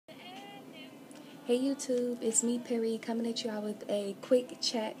Hey YouTube, it's me Perry coming at you all with a quick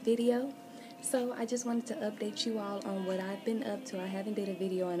chat video. So I just wanted to update you all on what I've been up to. I haven't did a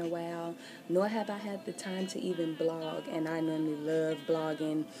video in a while, nor have I had the time to even blog, and I normally love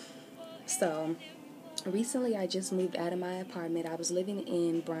blogging. So recently I just moved out of my apartment. I was living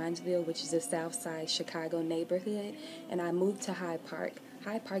in Bronzeville, which is a South Side Chicago neighborhood, and I moved to Hyde Park.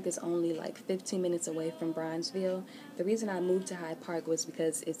 Hyde Park is only like 15 minutes away from Bronzeville. The reason I moved to Hyde Park was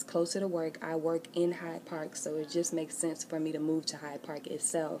because it's closer to work. I work in Hyde Park, so it just makes sense for me to move to Hyde Park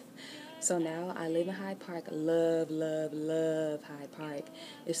itself. So now I live in Hyde Park. Love, love, love Hyde Park.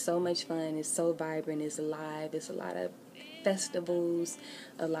 It's so much fun. It's so vibrant. It's alive. It's a lot of festivals,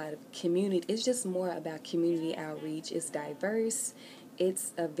 a lot of community. It's just more about community outreach. It's diverse.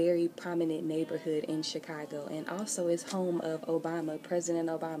 It's a very prominent neighborhood in Chicago, and also it's home of Obama, President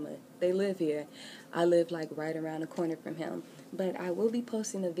Obama. They live here. I live like right around the corner from him. But I will be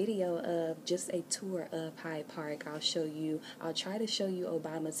posting a video of just a tour of Hyde Park. I'll try to show you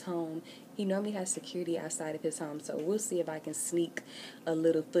Obama's home. He normally has security outside of his home, so we'll see if I can sneak a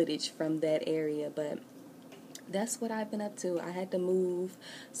little footage from that area. But that's what I've been up to. I had to move,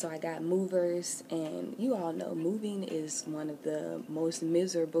 so I got movers, and you all know moving is one of the most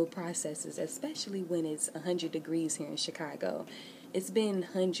miserable processes, especially when it's 100 degrees here in Chicago. It's been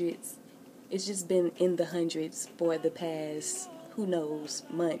hundreds, it's just been in the hundreds for the past, who knows,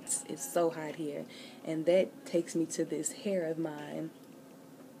 months. It's so hot here, and that takes me to this hair of mine.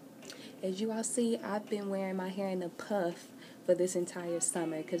 As you all see, I've been wearing my hair in a puff for this entire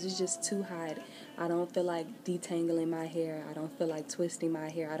summer because it's just too hot. I don't feel like detangling my hair. I don't feel like twisting my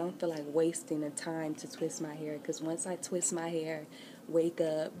hair. I don't feel like wasting the time to twist my hair because once I twist my hair, wake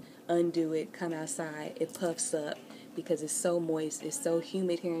up, undo it, come outside, it puffs up because it's so moist. It's so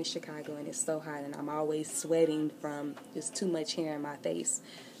humid here in Chicago and it's so hot, and I'm always sweating from just too much hair in my face.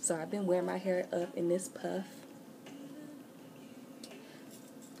 So I've been wearing my hair up in this puff.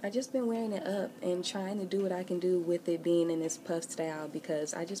 I just been wearing it up and trying to do what I can do with it being in this puff style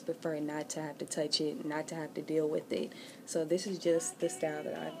because I just prefer not to have to touch it, not to have to deal with it. So this is just the style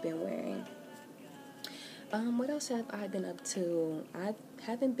that I've been wearing. What else have I been up to? I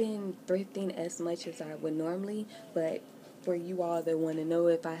haven't been thrifting as much as I would normally, but for you all that want to know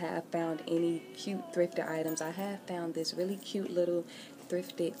if I have found any cute thrifted items, I have found this really cute little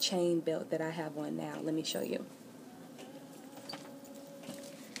thrifted chain belt that I have on now. Let me show you.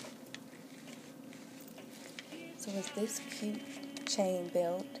 So it's this cute chain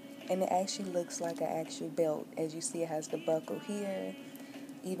belt, and it actually looks like an actual belt. As you see, it has the buckle here,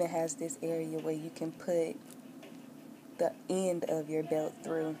 even has this area where you can put the end of your belt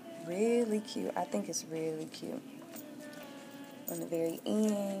through. Really cute. I think it's really cute. On the very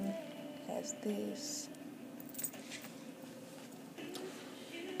end, has this.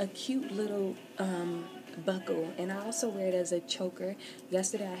 A cute little buckle, and I also wear it as a choker.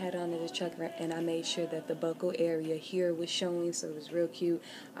 Yesterday I had on as a choker, and I made sure that the buckle area here was showing, so it was real cute.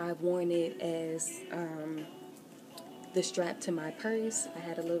 I've worn it as the strap to my purse. I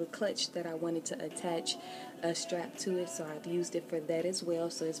had a little clutch that I wanted to attach a strap to it, so I've used it for that as well.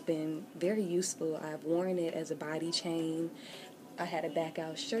 So it's been very useful. I've worn it as a body chain. I had a back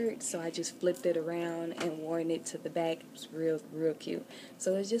out shirt, so I just flipped it around and worn it to the back. It was real cute.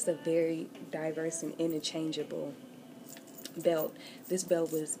 So it's just a very diverse and interchangeable belt. This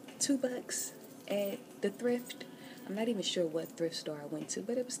belt was $2 at the thrift. I'm not even sure what thrift store I went to,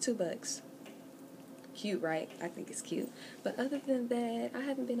 but it was $2. Cute, right? I think it's cute. But other than that, I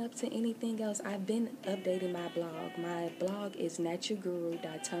haven't been up to anything else. I've been updating my blog. My blog is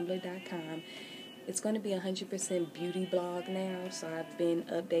naturalguru.tumblr.com. It's going to be 100% beauty blog now, so I've been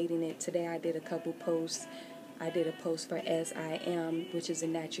updating it. Today I did a couple posts. I did a post for As I Am, which is a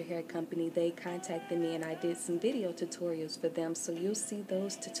natural hair company. They contacted me, and I did some video tutorials for them, so you'll see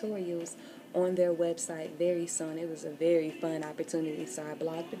those tutorials on their website very soon. It was a very fun opportunity, so I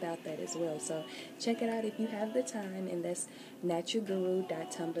blogged about that as well. So check it out if you have the time, and that's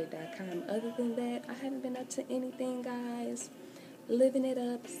naturalguru.tumblr.com. Other than that, I haven't been up to anything, guys. Living it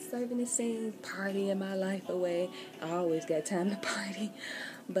up, serving the scene, partying my life away. I always got time to party,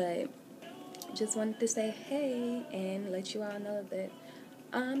 but just wanted to say hey and let you all know that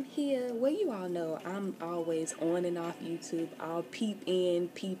I'm here. Well, you all know I'm always on and off YouTube. I'll peep in,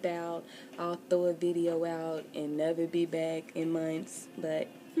 peep out. I'll throw a video out and never be back in months. But,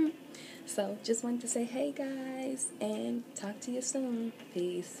 so just wanted to say hey guys and talk to you soon.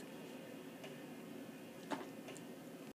 Peace.